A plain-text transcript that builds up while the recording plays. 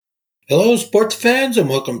Hello, sports fans, and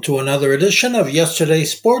welcome to another edition of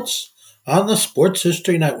Yesterday's Sports on the Sports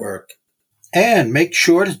History Network. And make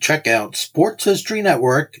sure to check out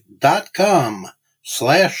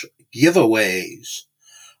sportshistorynetwork.com/giveaways.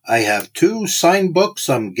 I have two signed books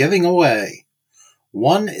I'm giving away.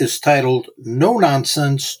 One is titled No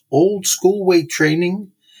Nonsense Old School Weight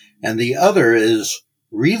Training, and the other is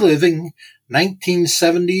Reliving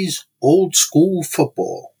 1970s Old School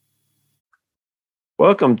Football.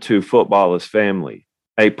 Welcome to Football is Family,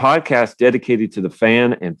 a podcast dedicated to the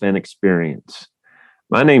fan and fan experience.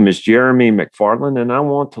 My name is Jeremy McFarland, and I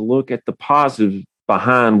want to look at the positive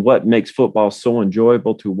behind what makes football so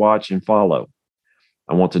enjoyable to watch and follow.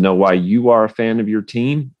 I want to know why you are a fan of your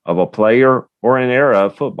team, of a player, or an era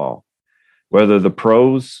of football. Whether the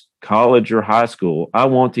pros, college, or high school, I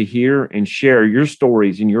want to hear and share your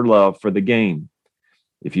stories and your love for the game.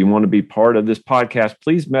 If you want to be part of this podcast,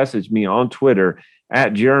 please message me on Twitter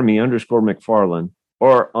at Jeremy_McFarland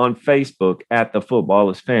or on Facebook at the Football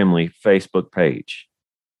is Family Facebook page.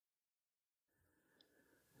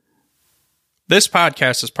 This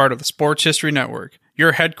podcast is part of the Sports History Network,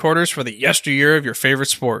 your headquarters for the yesteryear of your favorite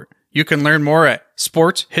sport. You can learn more at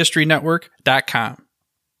sportshistorynetwork.com.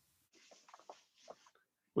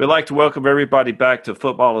 We'd like to welcome everybody back to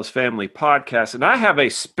Football is Family podcast, and I have a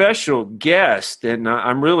special guest, and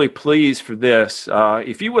I'm really pleased for this.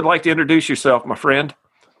 If you would like to introduce yourself, my friend.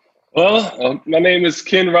 Well, my name is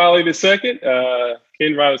Ken Riley II.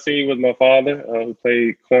 Ken Riley Sr. was my father, who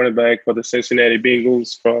played cornerback for the Cincinnati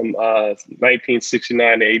Bengals from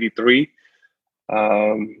 1969 to 83.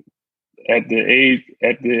 At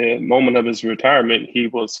the moment of his retirement, he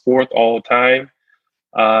was fourth all time.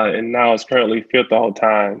 And now it's currently fifth all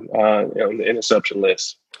time on the interception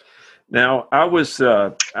list. Now, I'm going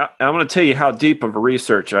to tell you how deep of a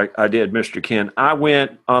research I did, Mr. Ken. I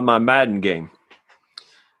went on my Madden game,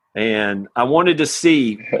 and I wanted to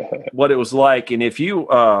see what it was like. And if you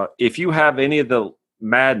have any of the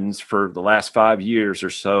Maddens for the last 5 years or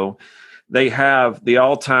so, they have the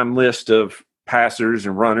all-time list of passers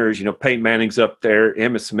and runners. You know, Peyton Manning's up there,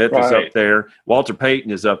 Emmitt Smith is up there, Walter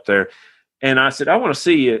Payton is up there. And I said, I want to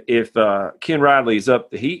see if Ken Riley is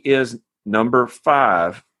up. He is number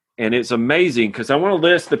 5. And it's amazing because I want to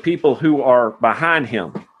list the people who are behind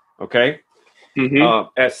him. Okay. Mm-hmm.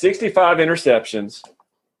 At 65 interceptions,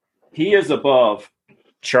 he is above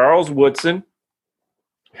Charles Woodson,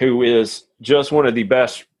 who is just one of the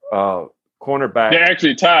best cornerbacks. They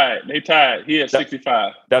actually tied. They tied. He had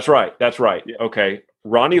 65. That's right. Yeah. Okay.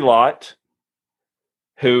 Ronnie Lott,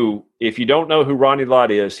 who, if you don't know who Ronnie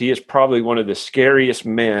Lott is, he is probably one of the scariest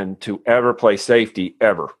men to ever play safety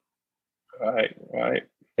ever. Right.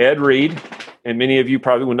 Ed Reed, and many of you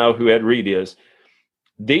probably will know who Ed Reed is.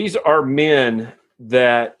 These are men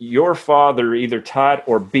that your father either tied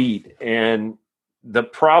or beat, and the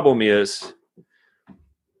problem is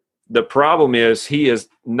he is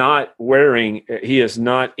not in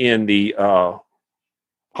the Hall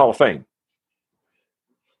of Fame.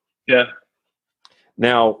 Yeah.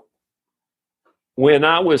 Now, when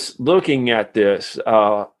I was looking at this,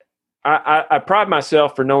 I pride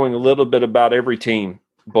myself for knowing a little bit about every team,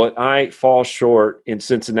 but I fall short in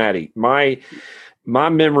Cincinnati. My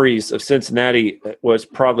memories of Cincinnati was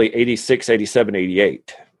probably 86, 87,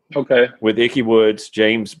 88. Okay. With Ickey Woods,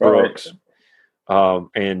 James Brooks,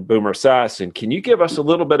 and Boomer Esiason. Can you give us a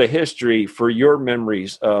little bit of history for your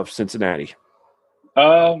memories of Cincinnati?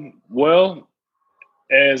 Well,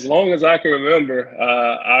 as long as I can remember,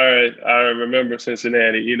 I remember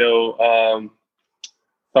Cincinnati. You know,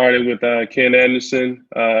 started with Ken Anderson.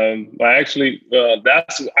 I can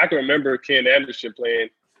remember Ken Anderson playing,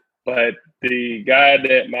 but the guy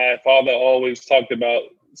that my father always talked about,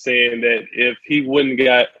 saying that if he wouldn't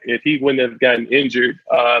have gotten injured,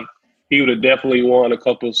 he would have definitely won a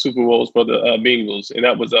couple of Super Bowls for the Bengals, and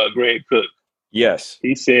that was Greg Cook. Yes,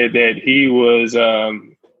 he said that he was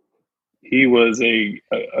a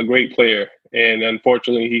great player, and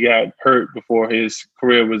unfortunately he got hurt before his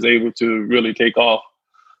career was able to really take off.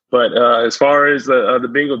 But as far as the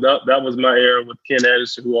Bengals, that was my era with Ken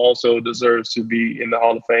Anderson, who also deserves to be in the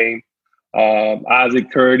Hall of Fame. Isaac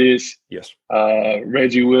Curtis, yes,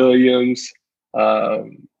 Reggie Williams,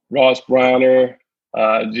 Ross Browner,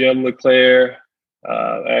 Jim LeClaire.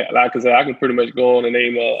 Like I said, I can pretty much go on and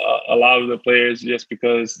name a lot of the players just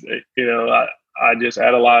because, you know, I just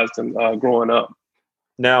idolized them growing up.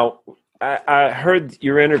 Now, I heard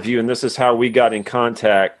your interview, and this is how we got in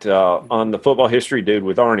contact on the Football History Dude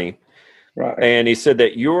with Arnie. Right. And he said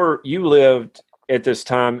that you lived at this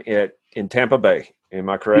time in Tampa Bay. Am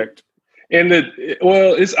I correct?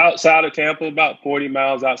 It's outside of Tampa, about 40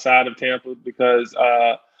 miles outside of Tampa, because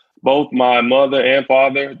both my mother and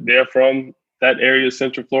father, they're from that area of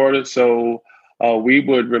Central Florida. So we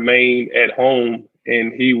would remain at home,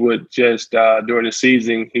 and he would just, during the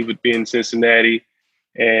season, he would be in Cincinnati.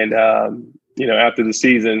 And, after the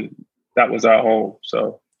season, that was our home.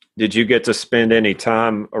 So, did you get to spend any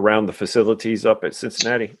time around the facilities up at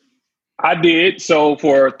Cincinnati? I did. So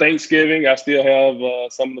for Thanksgiving, I still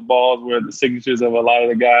have some of the balls where the signatures of a lot of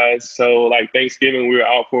the guys. So like Thanksgiving, we were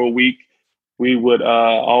out for a week. We would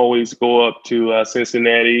always go up to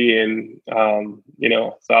Cincinnati, and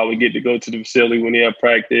so I would get to go to the facility when they have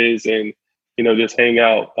practice, and just hang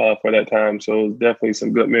out for that time. So it was definitely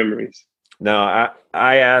some good memories. Now,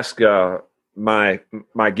 I ask my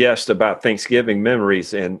guest about Thanksgiving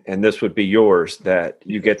memories, and this would be yours, that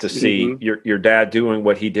you get to see your dad doing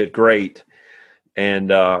what he did great.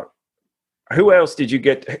 And who else did you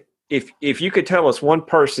get? If you could tell us one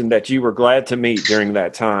person that you were glad to meet during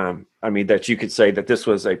that time, I mean, that you could say that this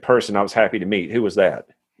was a person I was happy to meet, who was that?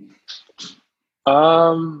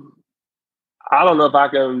 I don't know if I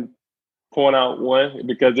can point out one,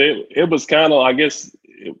 because it was kind of, I guess,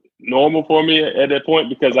 normal for me at that point,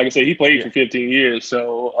 because like I said, he played for 15 years.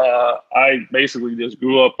 So I basically just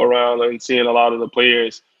grew up around and seeing a lot of the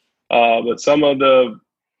players. But some of the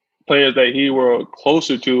players that he were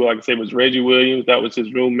closer to, like I said, was Reggie Williams. That was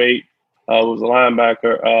his roommate, was a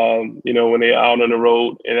linebacker, when they out on the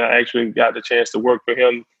road. And I actually got the chance to work for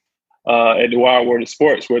him at the Wild World of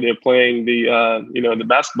Sports, where they're playing the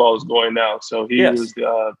basketball is going now. So he was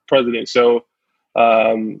the president. So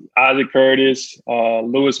Isaac Curtis,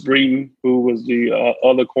 Lewis Breeden, who was the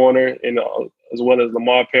other corner, and as well as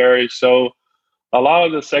Lamar Parrish. So a lot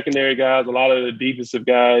of the secondary guys, a lot of the defensive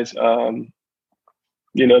guys,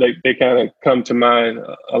 they kind of come to mind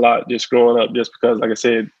a lot just growing up, just because, like I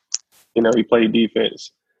said, he played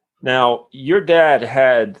defense. Now, your dad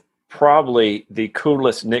had probably the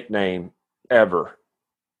coolest nickname ever.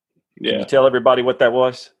 Yeah. Can you tell everybody what that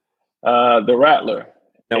was? The Rattler.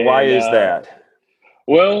 Now, why is that?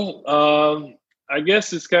 Well, I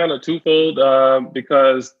guess it's kind of twofold,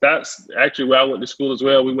 because that's actually where I went to school as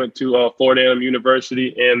well. We went to Florida A&M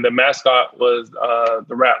University, and the mascot was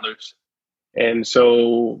the Rattlers. And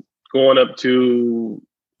so going up to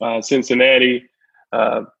Cincinnati,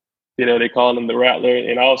 they called him the Rattler,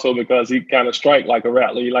 and also because he kind of strike like a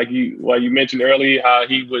rattler. You mentioned earlier how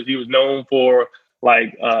he was known for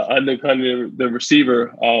undercutting the receiver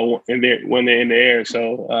when they're in the air.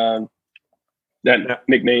 So that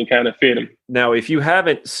nickname kind of fit him. Now, if you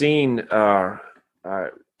haven't seen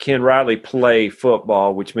Ken Riley play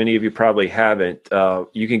football, which many of you probably haven't,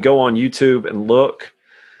 you can go on YouTube and look.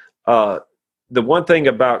 The one thing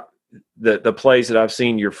about the plays that I've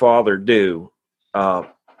seen your father do,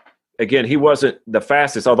 again, he wasn't the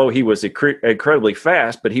fastest, although he was incredibly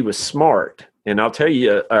fast, but he was smart. And I'll tell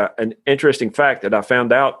you an interesting fact that I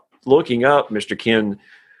found out looking up Mr. Ken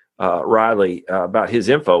Riley about his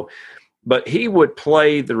info. But he would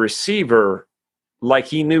play the receiver like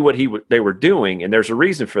he knew what they were doing, and there's a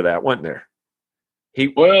reason for that, wasn't there? He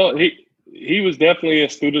was definitely a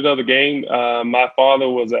student of the game. My father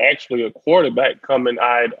was actually a quarterback coming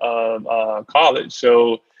out of college,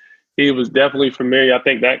 so he was definitely familiar. I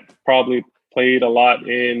think that probably played a lot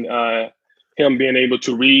in him being able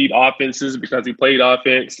to read offenses, because he played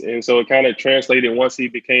offense, and so it kind of translated once he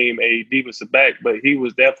became a defensive back. But he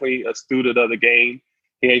was definitely a student of the game.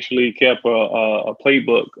 He actually kept a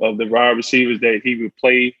playbook of the wide receivers that he would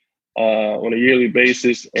play on a yearly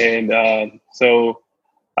basis. And so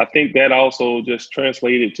I think that also just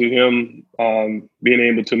translated to him being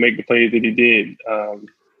able to make the plays that he did.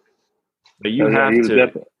 But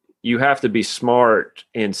you have to be smart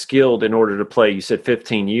and skilled in order to play. You said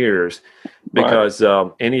 15 years, because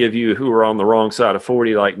any of you who are on the wrong side of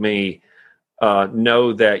 40 like me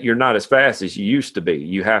know that you're not as fast as you used to be.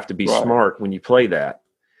 You have to be smart when you play that.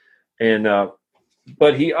 And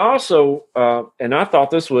but he also, and I thought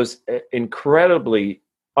this was incredibly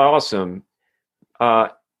awesome,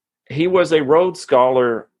 he was a Rhodes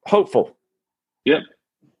Scholar hopeful. Yep.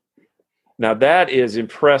 Now that is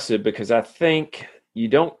impressive, because I think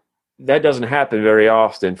that doesn't happen very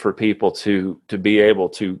often for people to be able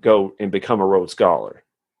to go and become a Rhodes Scholar.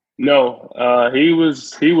 No, he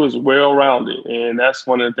was well-rounded, and that's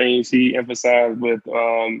one of the things he emphasized with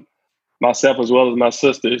myself as well as my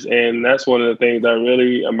sisters. And that's one of the things I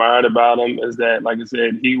really admired about him, is that, like I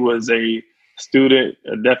said, he was a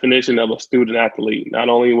definition of a student athlete. Not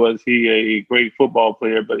only was he a great football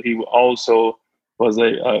player, but he also was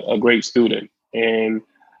a great student. And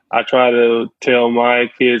I try to tell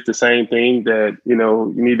my kids the same thing, that,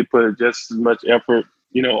 you need to put just as much effort,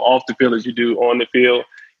 off the field as you do on the field.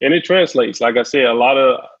 And it translates. Like I said, a lot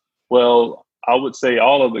of Well, I would say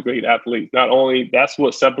all of the great athletes. Not only that's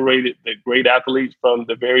what separated the great athletes from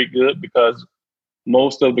the very good, because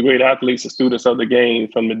most of the great athletes are students of the game,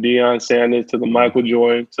 from the Deion Sanders to the Michael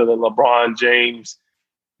Jordan to the LeBron James.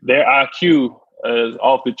 Their IQ is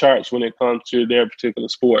off the charts when it comes to their particular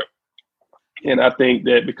sport. And I think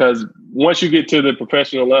that because once you get to the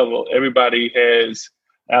professional level, everybody has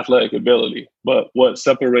athletic ability. But what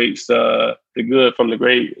separates the good from the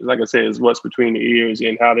great, like I said, is what's between the ears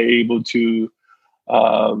and how they're able to,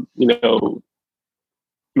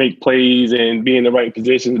 make plays and be in the right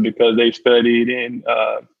positions because they've studied and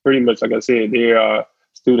pretty much, like I said, they are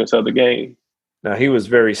students of the game. Now, he was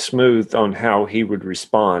very smooth on how he would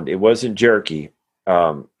respond. It wasn't jerky.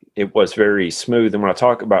 It was very smooth. And when I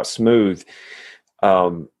talk about smooth,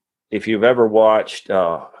 if you've ever watched,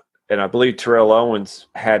 and I believe Terrell Owens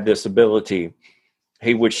had this ability,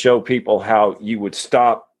 he would show people how you would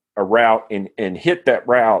stop a route and hit that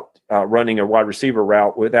route, running a wide receiver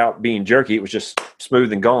route without being jerky. It was just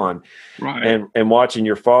smooth and gone. Right. And watching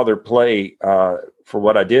your father play for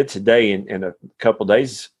what I did today in a couple of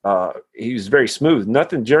days, he was very smooth,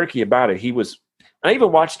 nothing jerky about it. I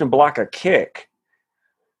even watched him block a kick.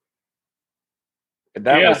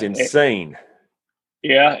 That was insane.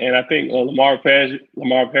 Yeah, and I think Lamar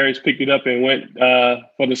Parrish picked it up and went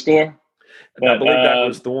for the score. But, I believe that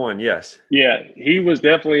was the one, yes. Yeah, he was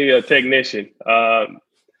definitely a technician.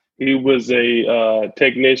 He was a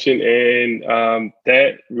technician, and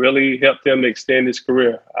that really helped him extend his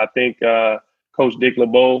career. I think Coach Dick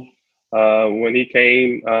LeBeau, when he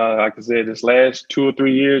came, like I said, this last 2 or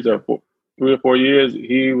 3 years or 3 or 4 years,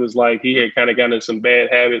 he was like he had kind of gotten into some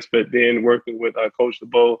bad habits, but then working with Coach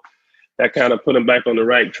LeBeau, that kind of put him back on the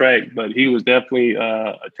right track. But he was definitely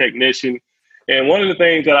a technician. And one of the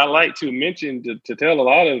things that I like to mention to tell a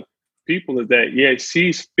lot of people is that, yes,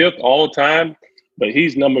 he's fifth all time, but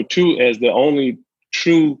he's number 2 as the only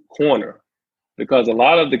true corner. Because a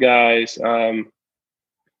lot of the guys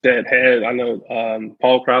that had, I know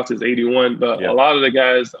Paul Krause is 81, but a lot of the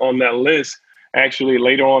guys on that list actually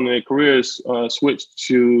later on in their careers switched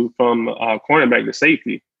from cornerback to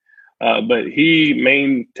safety. But he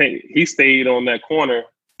stayed on that corner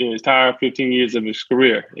the entire 15 years of his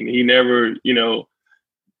career, and he never,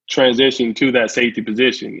 transitioned to that safety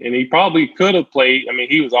position. And he probably could have played. I mean,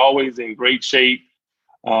 he was always in great shape,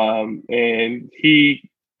 and he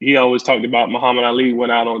always talked about Muhammad Ali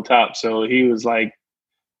went out on top. So he was like,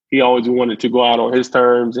 he always wanted to go out on his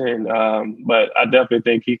terms. And but I definitely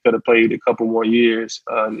think he could have played a couple more years,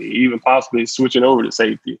 even possibly switching over to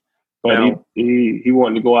safety. But now, he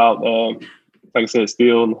wanted to go out, like I said,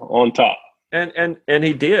 still on top. And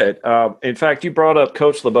he did. In fact, you brought up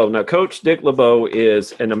Coach LeBeau. Now, Coach Dick LeBeau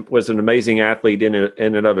was an amazing athlete in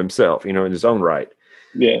and of himself, in his own right.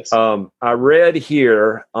 Yes. I read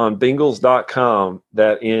here on Bengals.com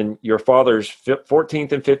that in your father's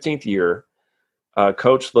 14th and 15th year,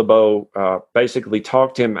 Coach LeBeau basically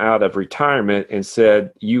talked him out of retirement and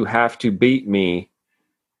said, "You have to beat me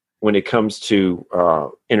when it comes to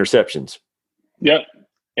interceptions." Yep.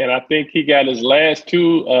 And I think he got his last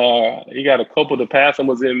 2. He got a couple to pass and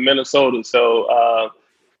was in Minnesota. So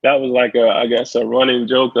that was like a running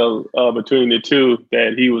joke between the two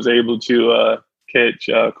that he was able to catch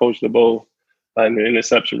Coach LeBeau an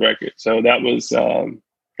interception record. So that was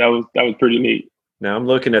pretty neat. Now I'm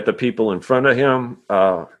looking at the people in front of him.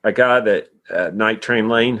 A guy that Night Train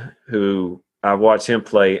Lane, who I watched him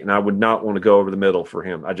play, and I would not want to go over the middle for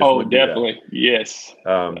him. I just wouldn't definitely, do that. Yes.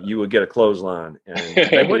 You would get a closeline, and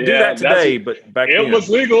they wouldn't do that today. But back then, it was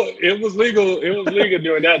legal. It was legal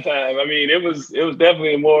during that time. I mean, it was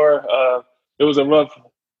definitely more. It was a rough.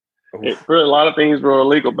 A lot of things were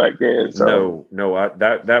illegal back then. So. No,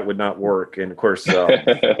 that would not work. And of course,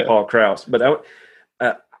 Paul Krause. But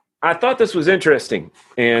I thought this was interesting,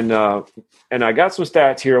 and I got some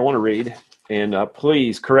stats here I want to read. And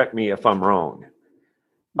please correct me if I'm wrong.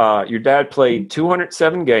 Your dad played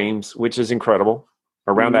 207 games, which is incredible.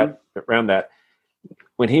 Around that.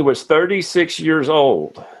 When he was 36 years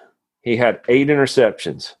old, he had 8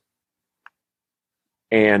 interceptions,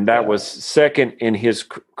 and that was second in his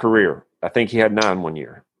career. I think he had 9 one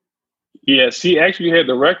year. Yes, he actually had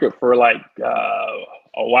the record for like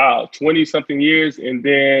a while, 20-something years, and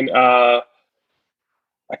then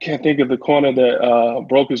I can't think of the corner that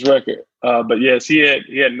broke his record. But yes, he had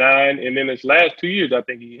 9, and then his last 2 years, I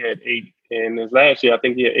think he had 8. And his last year, I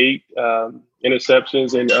think he had 8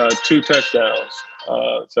 interceptions and 2 touchdowns.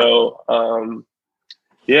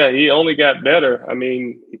 He only got better. I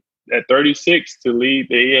mean, at 36 to lead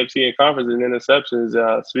the AFC in conference in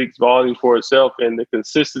interceptions speaks volumes for itself, and the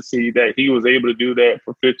consistency that he was able to do that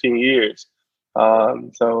for 15 years.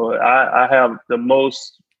 So I have the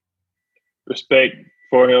most respect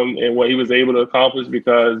for him and what he was able to accomplish,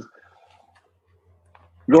 because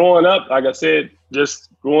growing up, like I said, just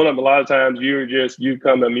growing up, a lot of times you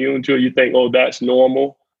become immune to it. You think, oh, that's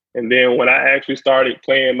normal. And then when I actually started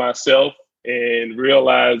playing myself and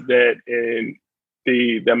realized that in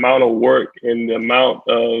the amount of work and the amount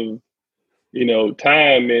of,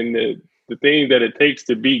 time and the things that it takes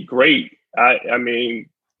to be great, I mean,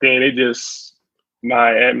 then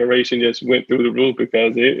my admiration just went through the roof,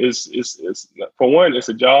 because it's for one, it's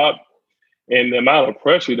a job. And the amount of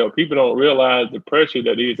pressure, though, people don't realize the pressure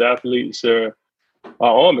that these athletes are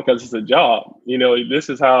on, because it's a job. This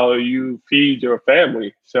is how you feed your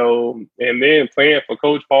family. So, and then playing for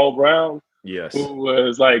Coach Paul Brown, yes, who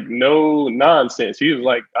was like no nonsense. He was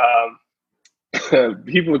like,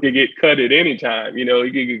 people could get cut at any time.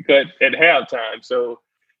 You could get cut at halftime. So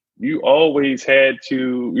you always had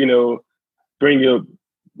to, bring your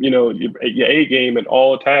A game at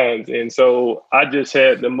all times. And so I just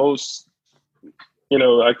had the most.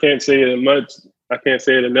 I can't say it much. I can't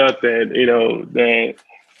say it enough that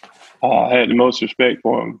I had the most respect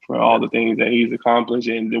for him for all the things that he's accomplished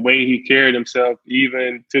and the way he carried himself,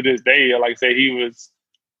 even to this day. Like I say, he was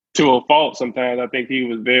to a fault sometimes. I think he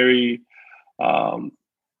was very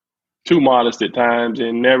too modest at times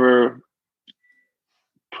and never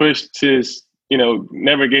pushed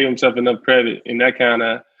never gave himself enough credit, and that kind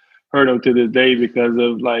of hurt him to this day, because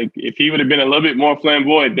of, like, if he would have been a little bit more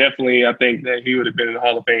flamboyant, definitely I think that he would have been in the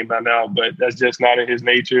Hall of Fame by now, but that's just not in his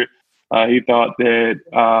nature. He thought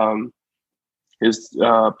that his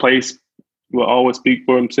place will always speak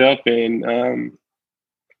for himself, and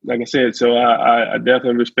like I said, so I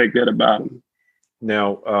definitely respect that about him.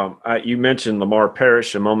 Now, you mentioned Lamar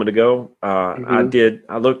Parrish a moment ago.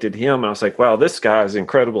 I looked at him and I was like, wow, this guy is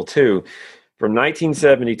incredible too. From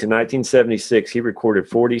 1970 to 1976, he recorded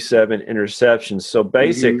 47 interceptions. So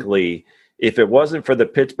basically, if it wasn't for the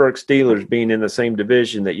Pittsburgh Steelers being in the same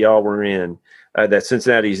division that y'all were in, that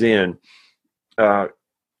Cincinnati's in, the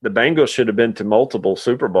Bengals should have been to multiple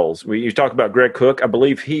Super Bowls. You talk about Greg Cook. I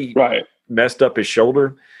believe he messed up his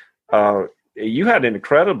shoulder. You had an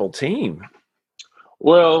incredible team.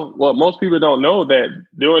 Well, most people don't know that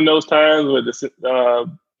during those times where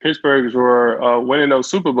the Pittsburghs were winning those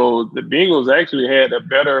Super Bowls, the Bengals actually had a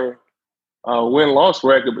better win-loss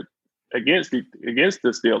record against the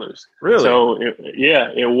Steelers. Really? So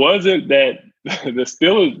it wasn't that the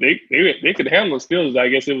Steelers they could handle the Steelers. I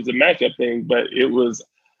guess it was a matchup thing, but it was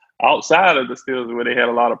outside of the Steelers where they had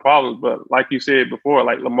a lot of problems. But like you said before,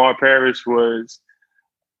 like Lamar Parrish was,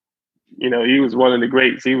 he was one of the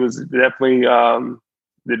greats. He was definitely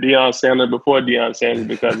the Deion Sanders before Deion Sanders,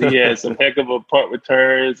 because he had some heck of a punt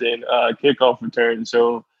returns and kickoff returns.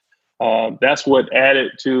 So that's what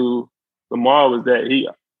added to Lamar, was that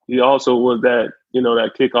he also was that,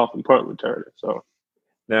 that kickoff and punt returner. So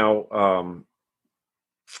now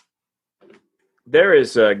there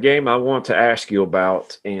is a game I want to ask you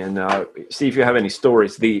about, and see if you have any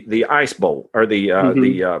stories. The Ice Bowl, or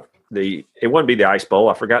the it wouldn't be the Ice Bowl.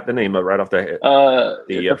 I forgot the name of it right off the head.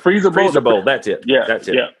 The Freezer Bowl. Freezer Bowl. That's it. Yeah, that's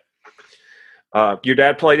it. Yeah. Your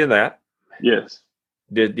dad played in that. Yes.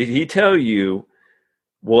 Did he tell you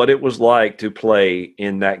what it was like to play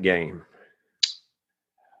in that game?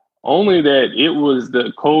 Only that it was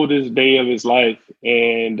the coldest day of his life,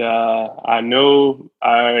 and I know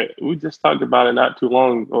we just talked about it not too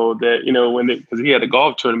long ago, that because he had a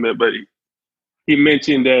golf tournament, but he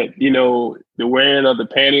mentioned that the wearing of the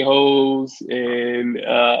pantyhose and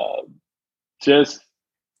just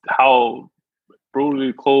how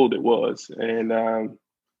brutally cold it was, and that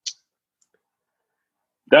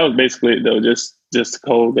was basically it, though. Just a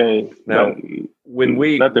cold game. Now,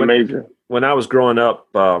 nothing major. When I was growing up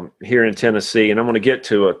here in Tennessee, and I'm going to get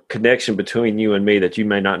to a connection between you and me that you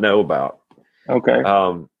may not know about. Okay.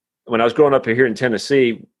 When I was growing up here in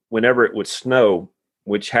Tennessee, whenever it would snow,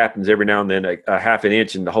 which happens every now and then, a half an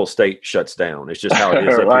inch and the whole state shuts down. It's just how it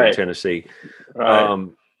is up here in Tennessee. Right.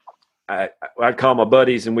 I'd call my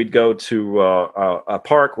buddies and we'd go to a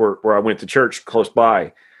park where I went to church close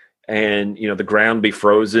by, and the ground would be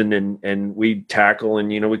frozen, and we'd tackle,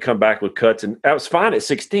 and we'd come back with cuts, and that was fine at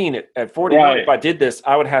 16. At 41, right. If I did this,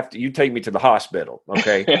 I would have to. You'd take me to the hospital.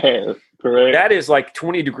 Okay, correct. That is like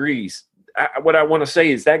 20 degrees. What I want to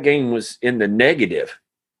say is that game was in the negative.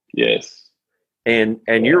 Yes, and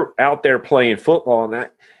you're out there playing football,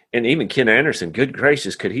 and even Ken Anderson, good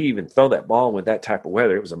gracious, could he even throw that ball with that type of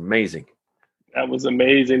weather? It was amazing. That was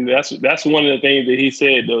amazing. That's one of the things that he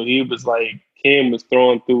said, though. He was like, Ken was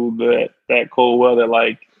throwing through that cold weather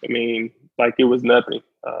like it was nothing.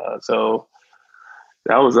 So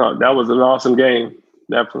That was an awesome game.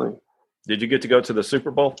 Definitely. Did you get to go to the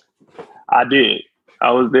Super Bowl? I did.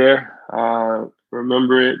 I was there.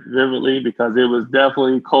 Remember it vividly because it was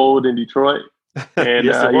definitely cold in Detroit. And,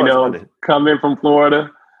 yes, it was, wasn't it? Coming from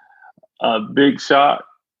Florida, a big shock,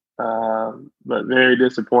 but very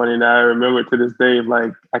disappointing. I remember to this day,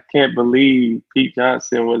 like, I can't believe Pete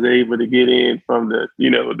Johnson was able to get in from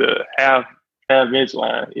the half inch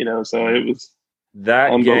line, so it was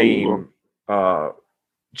that game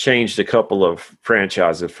changed a couple of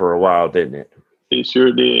franchises for a while, didn't it? It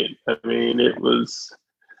sure did. I mean,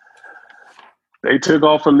 they took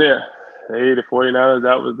off from there. The 49ers,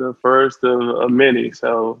 that was the first of many.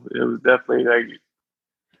 So it was definitely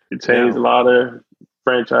it changed a lot of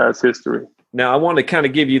franchise history. Now I want to kind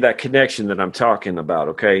of give you that connection that I'm talking about,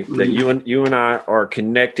 okay? Mm-hmm. That you and I are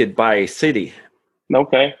connected by a city.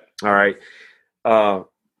 Okay. All right.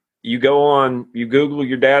 You Google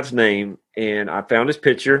your dad's name, and I found his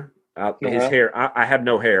picture. His hair. I have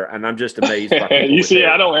no hair, and I'm just amazed by people. You see,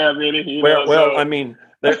 hair. I don't have any. So. I mean,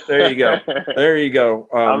 there you go. There you go.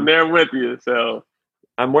 I'm there with you. So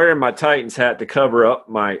I'm wearing my Titans hat to cover up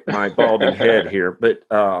my balding head here, but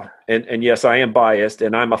and yes, I am biased,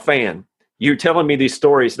 and I'm a fan. You're telling me these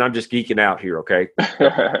stories, and I'm just geeking out here. Okay.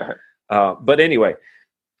 But anyway,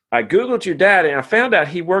 I Googled your dad, and I found out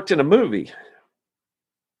he worked in a movie.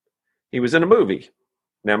 He was in a movie.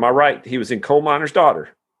 Now, am I right? He was in Coal Miner's Daughter.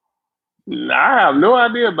 I have no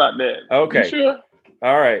idea about that. Okay. You sure?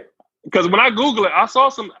 All right. Because when I Google it, I saw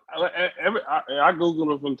some. I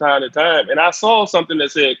Google it from time to time, and I saw something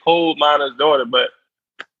that said Coal Miner's Daughter, but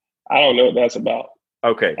I don't know what that's about.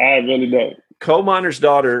 Okay. I really don't. Coal Miner's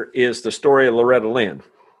Daughter is the story of Loretta Lynn.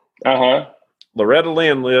 Loretta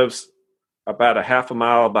Lynn lives about a half a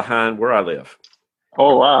mile behind where I live.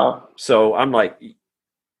 Oh, wow. So I'm like,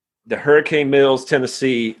 the Hurricane Mills,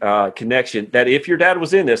 Tennessee connection, that if your dad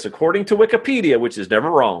was in this, according to Wikipedia, which is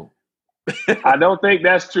never wrong. I don't think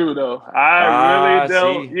that's true, though. I really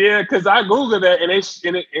don't. See? Yeah, because I Googled that,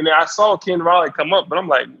 and I saw Ken Raleigh come up, but I'm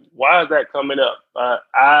like, why is that coming up?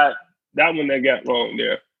 That one that got wrong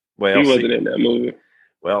there. Well, he wasn't in that movie.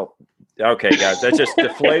 Well, okay, guys, that just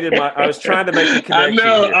deflated my. I was trying to make a connection. I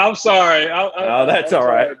know. Here. I'm sorry. That's all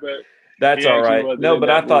right. That's all right. No,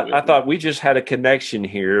 but I thought we just had a connection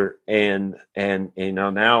here, and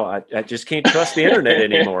now I just can't trust the internet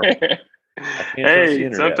anymore.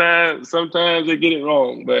 Hey, sometimes they get it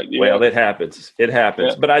wrong, but it happens. It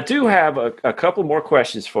happens. Yeah. But I do have a couple more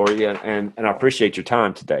questions for you, and I appreciate your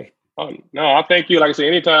time today. Oh, no, I thank you. Like I said,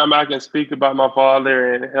 anytime I can speak about my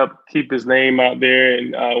father and help keep his name out there,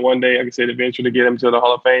 and one day, like I said, eventually get him to the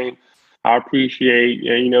Hall of Fame, I appreciate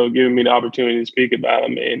giving me the opportunity to speak about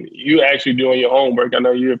him, and you actually doing your homework. I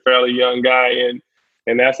know you're a fairly young guy,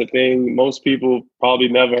 and that's the thing. Most people probably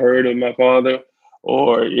never heard of my father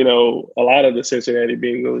or a lot of the Cincinnati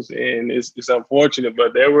Bengals, and it's unfortunate,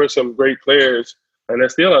 but there were some great players, and there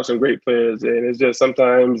still are some great players, and it's just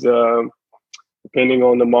sometimes depending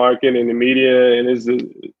on the market and the media, and it's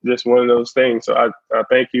just one of those things. So I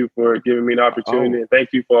thank you for giving me the opportunity, and thank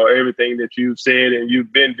you for everything that you've said and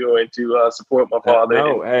you've been doing to support my father.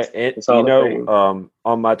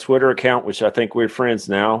 On my Twitter account, which I think we're friends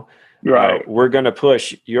now, right? We're going to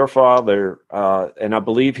push your father, and I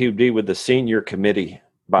believe he would be with the senior committee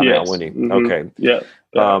by now, wouldn't he? Mm-hmm. Okay.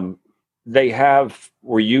 Yeah. They have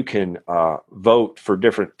where you can vote for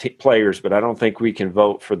different players, but I don't think we can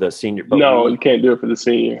vote for the senior. No, you can't do it for the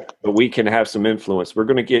senior. But we can have some influence. We're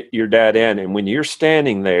going to get your dad in, and when you're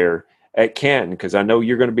standing there at Canton, because I know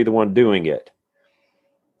you're going to be the one doing it,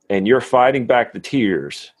 and you're fighting back the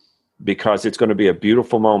tears, because it's going to be a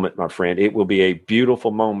beautiful moment, my friend. It will be a beautiful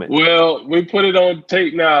moment. Well, we put it on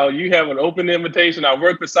tape now. You have an open invitation. I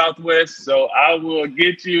work for Southwest, so I will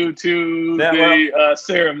get you to the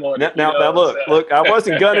ceremony. Now, look, I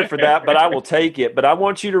wasn't gunning for that, but I will take it. But I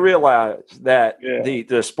want you to realize that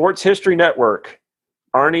the Sports History Network,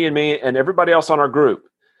 Arnie and me and everybody else on our group,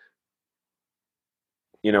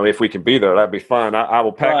 if we can be there, that'd be fun. I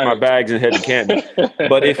will pack my bags and head to Canton.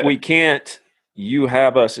 But if we can't, you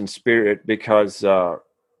have us in spirit, because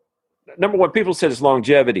number one, people said it's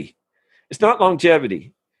longevity. It's not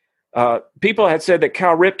longevity. People had said that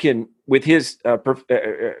Cal Ripken, with his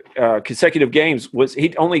consecutive games,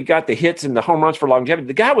 he only got the hits and the home runs for longevity.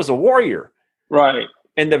 The guy was a warrior. Right.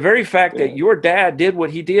 And the very fact that your dad did what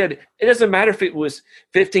he did, it doesn't matter if it was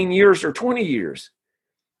 15 years or 20 years.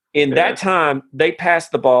 In that time, they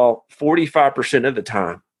passed the ball 45% of the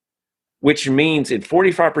time, which means in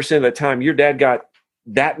 45% of the time, your dad got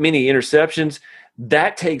that many interceptions.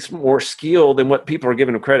 That takes more skill than what people are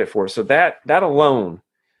giving him credit for. So that alone,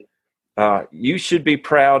 you should be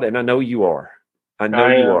proud, and I know you are. I know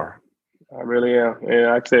you are. I really am. And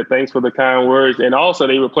like I said, thanks for the kind words. And also,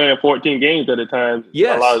 they were playing 14 games at a time.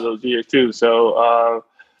 Yes. A lot of those years too. So,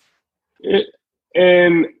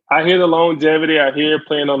 and I hear the longevity. I hear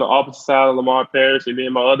playing on the opposite side of Lamar Parrish. And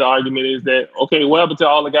then my other argument is that, okay, what happened to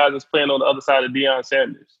all the guys that's playing on the other side of Deion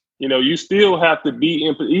Sanders? You know, you still have to be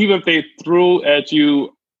in, even if they threw at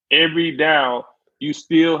you every down, you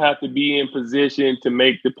still have to be in position to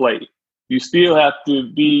make the play. You still have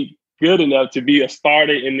to be good enough to be a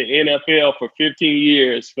starter in the NFL for 15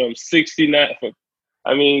 years from 69.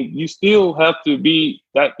 I mean, you still have to be,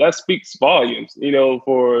 that speaks volumes, you know,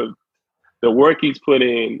 for the work he's put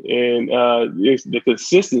in and the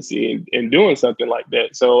consistency in doing something like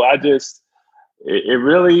that. So I just, it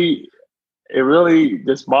really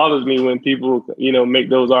just bothers me when people, you know, make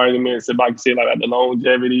those arguments about, say, like the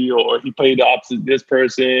longevity or he played the opposite this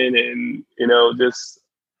person, and, you know, just,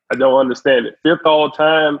 I don't understand it. 5th all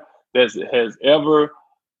time that has ever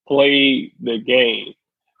played the game.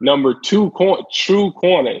 Number 2 true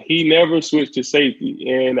corner. He never switched to safety.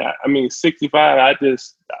 And I mean, 65,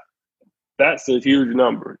 that's a huge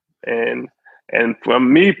number. And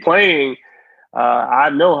from me playing, I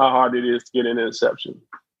know how hard it is to get an interception.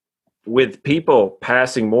 With people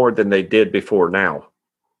passing more than they did before now,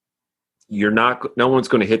 no one's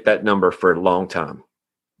going to hit that number for a long time.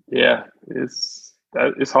 Yeah, it's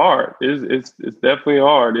hard. It's definitely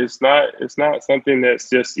hard. It's not something that's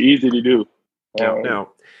just easy to do.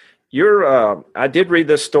 Now, I did read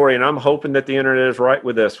this story, and I'm hoping that the internet is right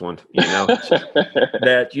with this one. You know,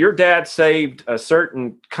 that your dad saved a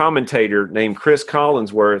certain commentator named Chris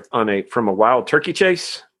Collinsworth from a wild turkey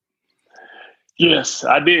chase. Yes,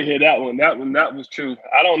 I did hear that one. That was true.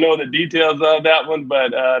 I don't know the details of that one, but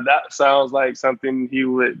that sounds like something he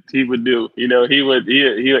would do. You know, he'll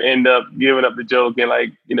end up giving up the joke and,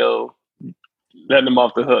 like, you know, letting him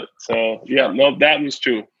off the hook. So yeah, no, that was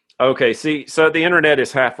true. Okay, see, so the internet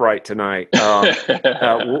is half right tonight.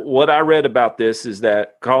 What I read about this is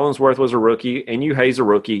that Collinsworth was a rookie, and you haze a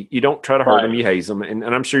rookie. You don't try to hurt him, you haze him. And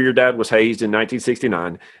I'm sure your dad was hazed in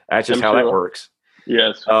 1969. That's just how that works.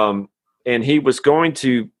 Yes. And he was going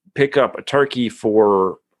to pick up a turkey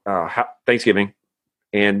for Thanksgiving,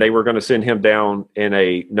 and they were going to send him down in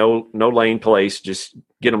a no lane place, just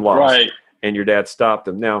get him lost. Right. And your dad stopped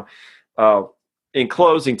him. Now, in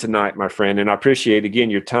closing tonight, my friend, and I appreciate,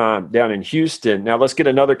 again, your time down in Houston. Now, let's get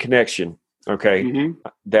another connection, okay,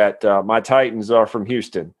 that my Titans are from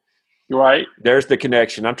Houston. Right. There's the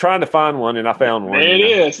connection. I'm trying to find one, and I found one. There it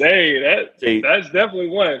is. Hey, that's definitely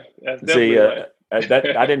one. That's definitely one. I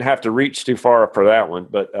didn't have to reach too far for that one,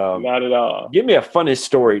 but not at all. Give me a funny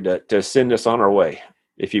story to send us on our way,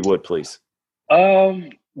 if you would, please.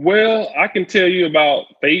 Well, I can tell you about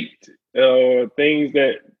fate, things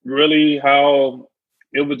that really how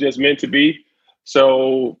it was just meant to be.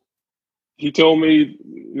 So he told me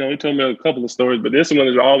a couple of stories, but this one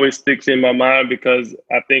is always sticks in my mind because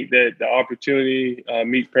I think that the opportunity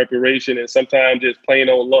meets preparation, and sometimes it's plain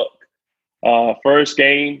old luck. First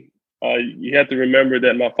game. You have to remember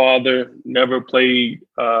that my father never played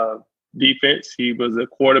defense. He was a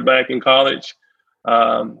quarterback in college.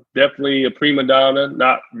 Definitely a prima donna,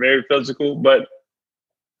 not very physical, but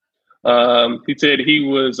he said he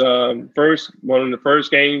was one of the first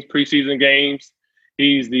games, preseason games.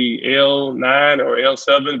 He's the L9 or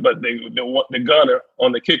L7, but the gunner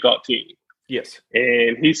on the kickoff team. Yes.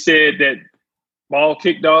 And he said that ball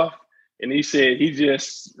kicked off. And he said he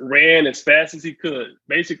just ran as fast as he could.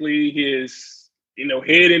 Basically, his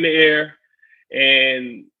head in the air,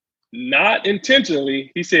 and not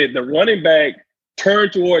intentionally. He said the running back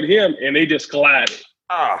turned toward him, and they just collided.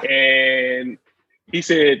 And he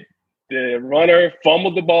said the runner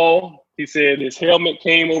fumbled the ball. He said his helmet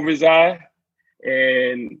came over his eye,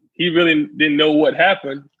 and he really didn't know what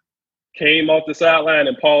happened. Came off the sideline,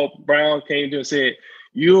 and Paul Brown came to him and said,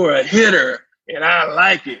 "You're a hitter, and I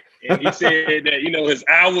like it." And he said that, his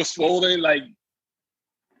eye was swollen, like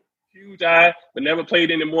huge eye, but never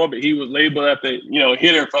played anymore. But he was labeled as the,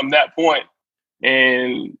 hitter from that point.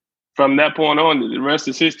 And from that point on, the rest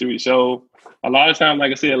is history. So a lot of times,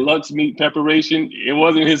 like I said, luck meets preparation. It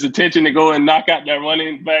wasn't his intention to go and knock out that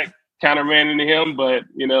running back, kind of ran into him. But,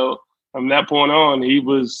 from that point on, he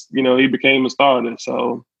was, he became a starter.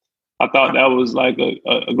 So I thought that was like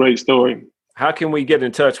a great story. How can we get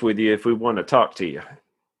in touch with you if we want to talk to you?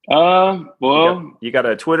 Well, you got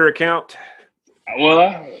a Twitter account? Well,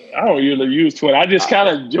 I don't usually use Twitter. I just kind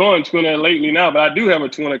of joined Twitter lately now, but I do have a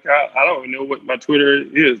Twitter account. I don't know what my Twitter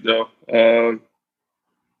is though.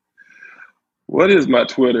 What is my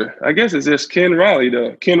Twitter? I guess it's just Ken Riley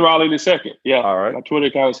though. Ken Riley II. Yeah. All right. My Twitter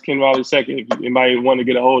account is Ken Riley II. If anybody want to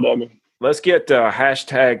get a hold of me. Let's get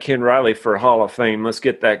hashtag Ken Riley for Hall of Fame. Let's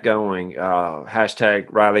get that going. Hashtag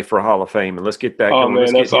Riley for Hall of Fame, and let's get that going.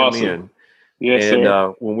 Man, let's that's get him awesome. in. Yes, and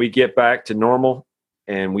sir. When we get back to normal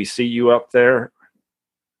and we see you up there,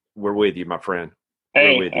 we're with you, my friend.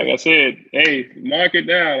 Hey, like I said, mark it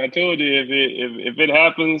down. I told you if it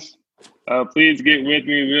happens, please get with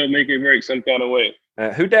me. We'll make it work some kind of way.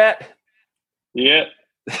 Who dat? Yeah.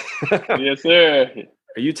 Yes, sir.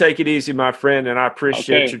 You take it easy, my friend, and I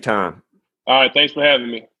appreciate your time. All right. Thanks for having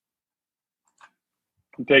me.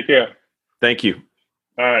 Take care. Thank you.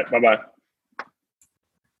 All right. Bye-bye.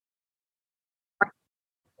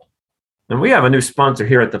 And we have a new sponsor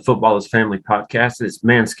here at the Football is Family podcast. It's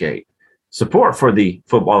Manscaped. Support for the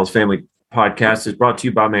Football is Family podcast is brought to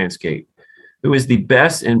you by Manscaped, who is the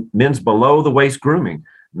best in men's below-the-waist grooming.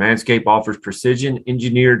 Manscaped offers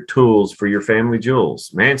precision-engineered tools for your family jewels.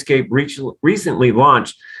 Manscaped recently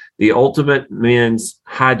launched the Ultimate Men's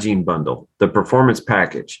Hygiene Bundle, the Performance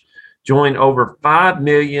Package. Join over 5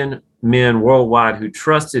 million men worldwide who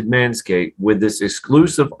trusted Manscaped with this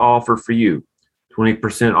exclusive offer for you.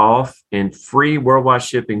 20% off and free worldwide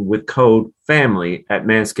shipping with code FAMILY at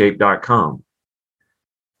manscaped.com.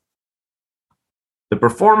 The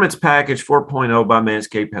Performance Package 4.0 by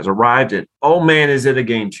Manscaped has arrived, and oh man, is it a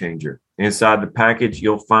game changer. Inside the package,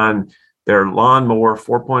 you'll find their Lawnmower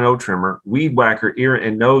 4.0 trimmer, Weed Whacker ear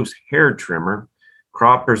and nose hair trimmer,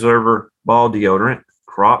 Crop Preserver ball deodorant,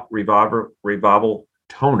 Crop Revival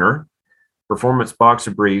toner, Performance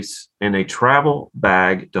boxer briefs, and a travel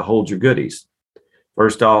bag to hold your goodies.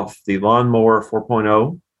 First off, the Lawnmower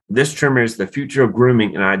 4.0. This trimmer is the future of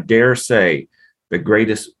grooming, and I dare say the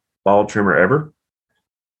greatest ball trimmer ever.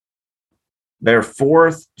 Their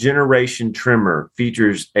 4th generation trimmer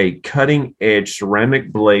features a cutting-edge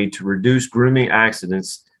ceramic blade to reduce grooming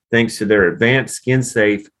accidents thanks to their advanced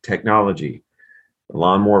skin-safe technology. The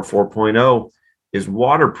Lawnmower 4.0 is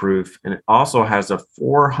waterproof, and it also has a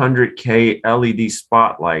 400K LED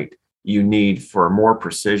spotlight you need for a more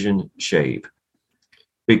precision shave.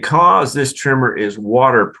 Because this trimmer is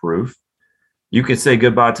waterproof, you can say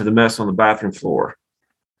goodbye to the mess on the bathroom floor.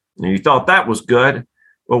 And you thought that was good?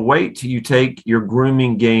 Well, wait till you take your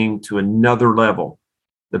grooming game to another level.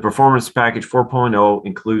 The Performance Package 4.0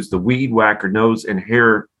 includes the Weed Whacker nose and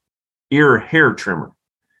ear hair trimmer.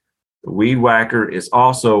 The Weed Whacker is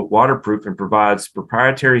also waterproof and provides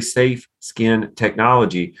proprietary safe skin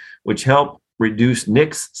technology, which help reduce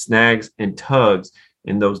nicks, snags, and tugs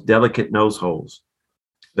in those delicate nose holes.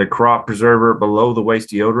 The Crop Preserver below-the-waist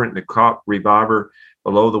deodorant and the Crop Reviver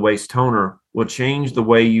below-the-waist toner will change the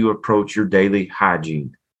way you approach your daily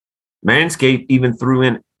hygiene. Manscaped even threw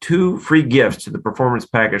in 2 free gifts to the Performance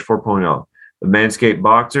Package 4.0, the Manscaped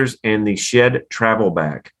Boxers and the Shed Travel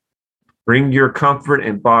Bag. Bring your comfort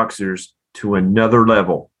and boxers to another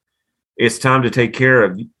level. It's time to take care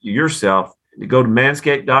of yourself. Go to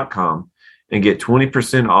manscaped.com and get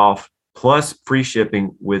 20% off plus free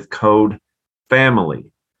shipping with code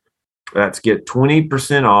FAMILY. That's get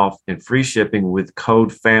 20% off and free shipping with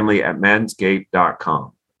code FAMILY at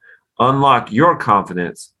manscaped.com. Unlock your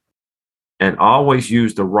confidence and always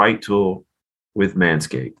use the right tool with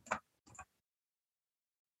Manscaped.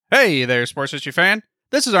 Hey there, sports history fan.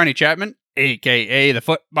 This is Arnie Chapman, a.k.a. the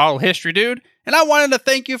Football History Dude, and I wanted to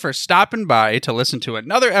thank you for stopping by to listen to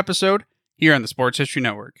another episode here on the Sports History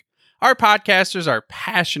Network. Our podcasters are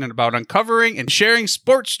passionate about uncovering and sharing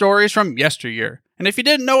sports stories from yesteryear. And if you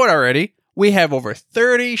didn't know it already, we have over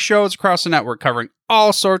 30 shows across the network covering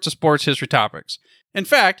all sorts of sports history topics. In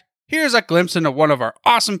fact, here's a glimpse into one of our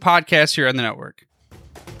awesome podcasts here on the network.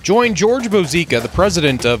 Join George Bozica, the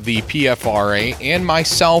president of the PFRA, and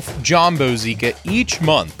myself, John Bozica, each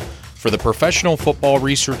month for the Professional Football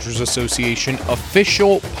Researchers Association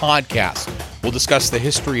official podcast. We'll discuss the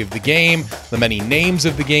history of the game, the many names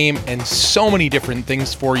of the game, and so many different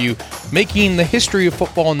things for you, making the history of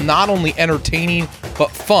football not only entertaining,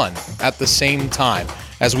 but fun at the same time,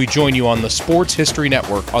 as we join you on the Sports History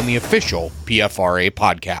Network on the official PFRA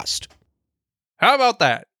podcast. How about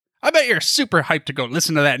that? I bet you're super hyped to go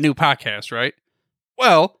listen to that new podcast, right?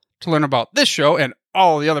 Well, to learn about this show and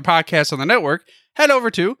all the other podcasts on the network, head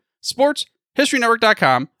over to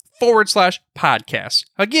sportshistorynetwork.com/podcasts.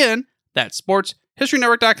 Again, that's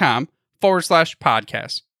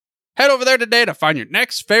sportshistorynetwork.com/podcasts. Head over there today to find your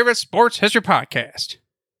next favorite sports history podcast.